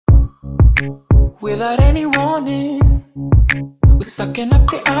Without any warning, we're sucking up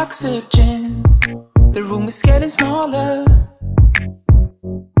the oxygen. The room is getting smaller.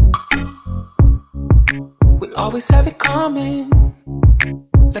 We always have it coming,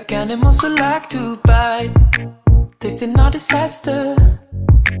 like animals who like to bite, tasting our disaster.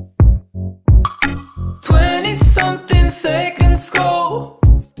 20-something seconds go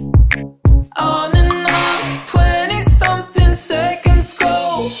on and on. 20-something seconds go.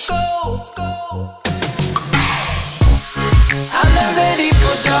 I'm not ready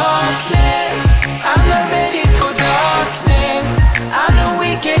for darkness. I'm not ready for darkness. I know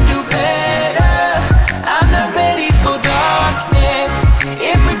we can do better. I'm not ready for darkness.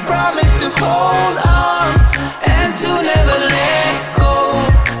 If we promise to hold on and to never let go,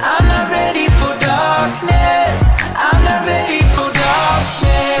 I'm not ready for darkness. I'm not ready for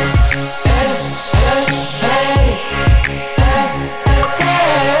darkness. Hey, hey, hey, hey, hey,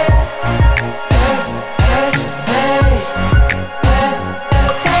 hey,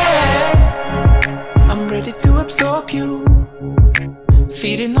 hey. I'm ready to absorb you,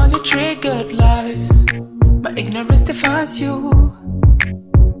 feeding all your triggered lies. My ignorance defines you.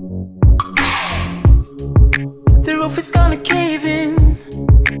 The roof is gonna cave in,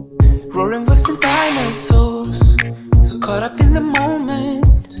 roaring with some dinosaurs, so caught up in the moment.